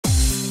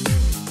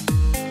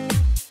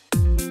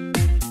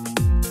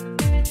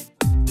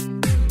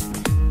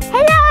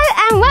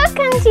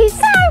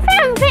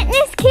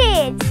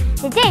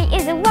Today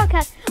is a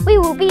workout. We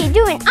will be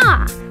doing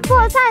our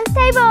 4 times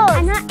tables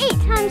and our 8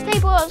 times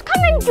tables.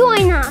 Come and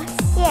join us.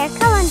 Yeah,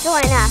 come and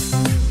join us.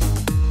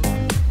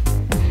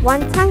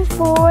 1 times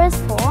 4 is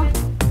 4.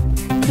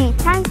 2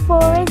 times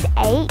 4 is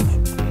 8.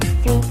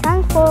 3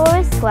 times 4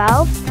 is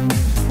 12.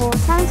 4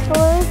 times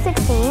 4 is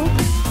 16.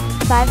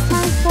 5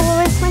 times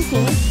 4 is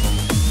 20.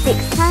 6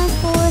 times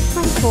 4 is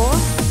 24.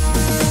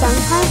 7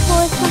 times 4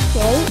 is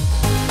 28.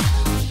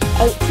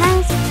 8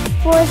 times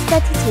 4 is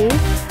 32.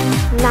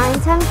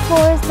 9 times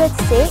 4 is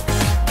 36.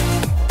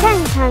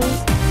 10 times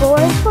 4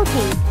 is 40.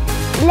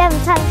 11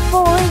 times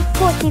 4 is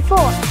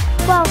 44.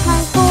 12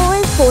 times 4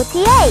 is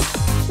 48.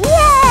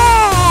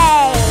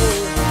 Yay!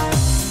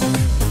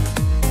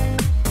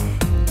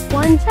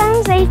 1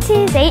 times 8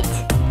 is 8.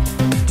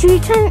 2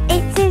 times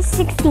 8 is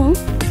 16.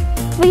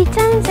 3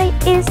 times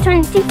 8 is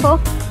 24.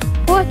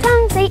 4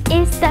 times 8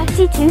 is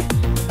 32.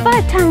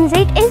 5 times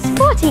 8 is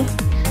 40.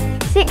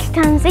 6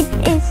 times 8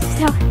 is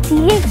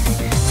 38.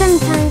 7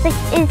 times 8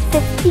 is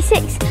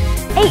 56.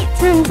 8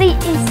 times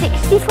 8 is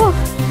 64.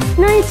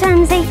 9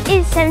 times 8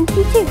 is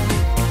 72.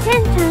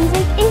 10 times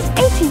 8 is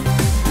 80.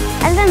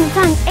 11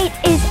 times 8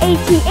 is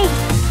 88.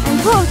 And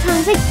 12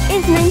 times 8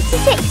 is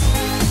 96.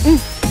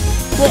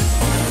 Yeah.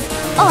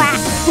 Alright.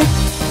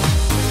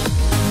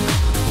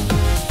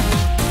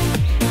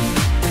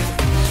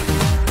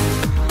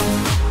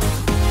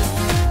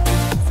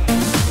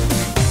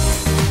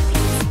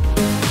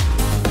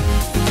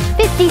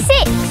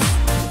 56.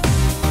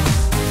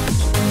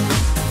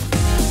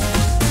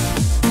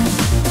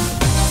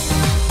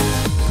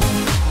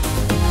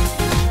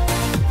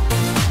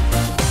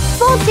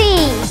 40.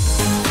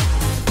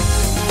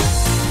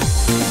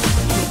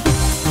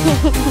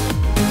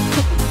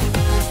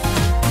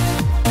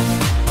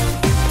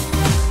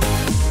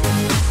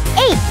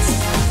 8.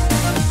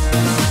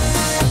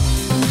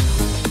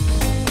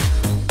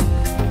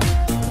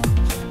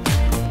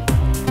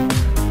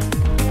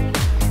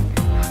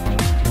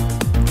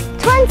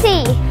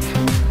 20.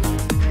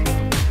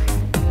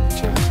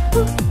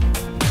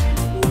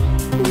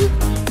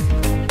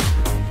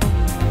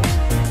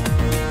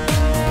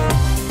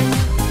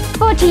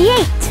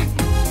 48.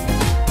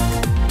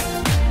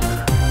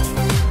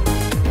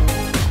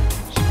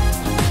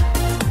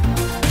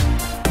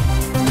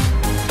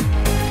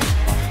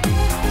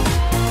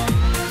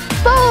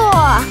 4.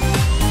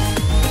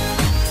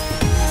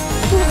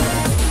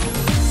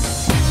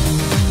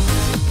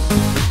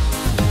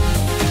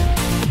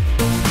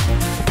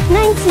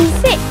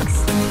 96.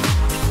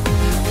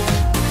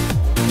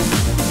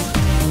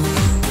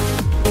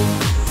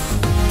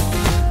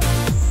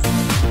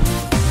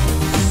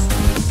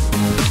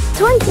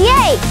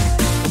 28.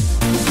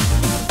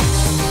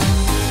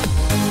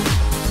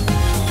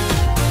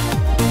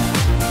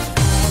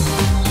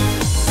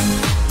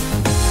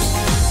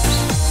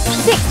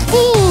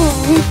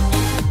 16.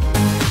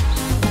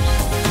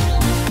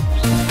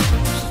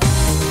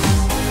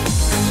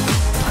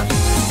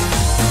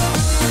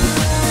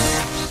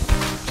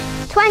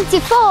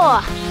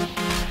 24.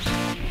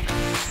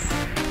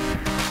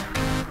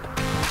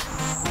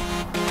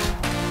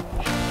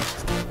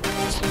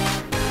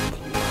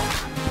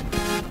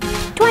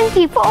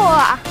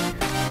 24.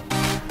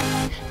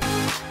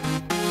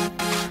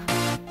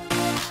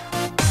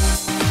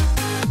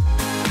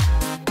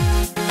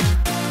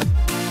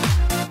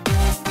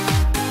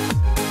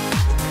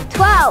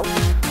 12.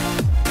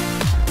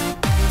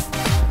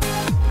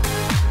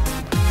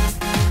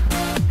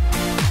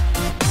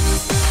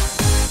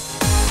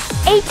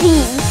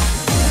 18.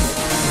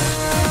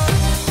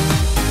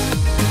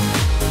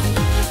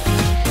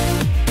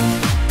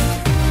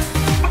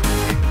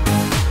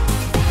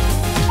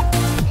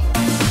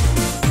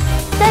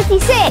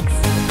 36.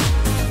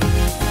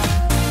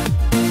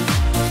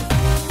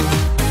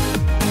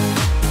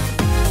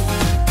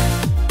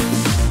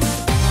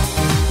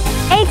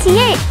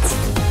 88.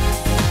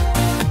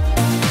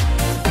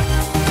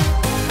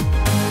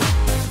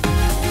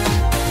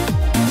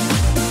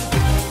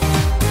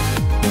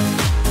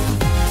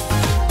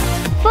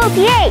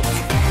 48.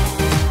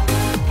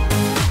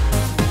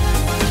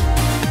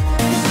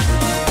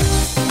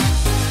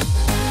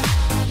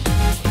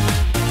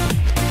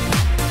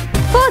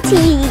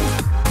 40.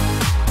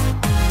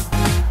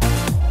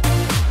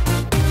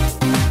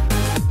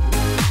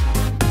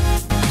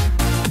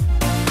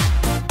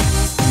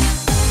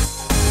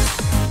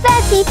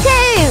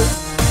 32.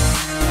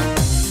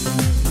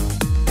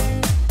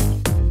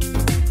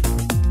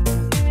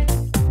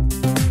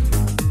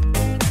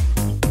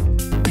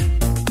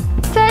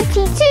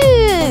 32.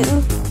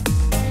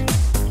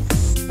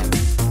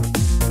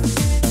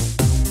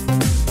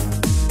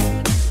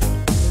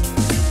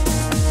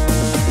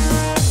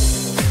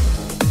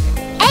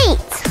 8.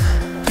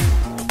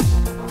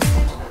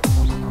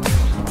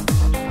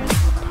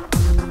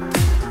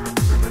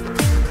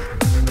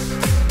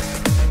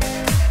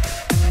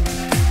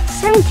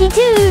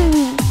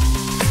 72.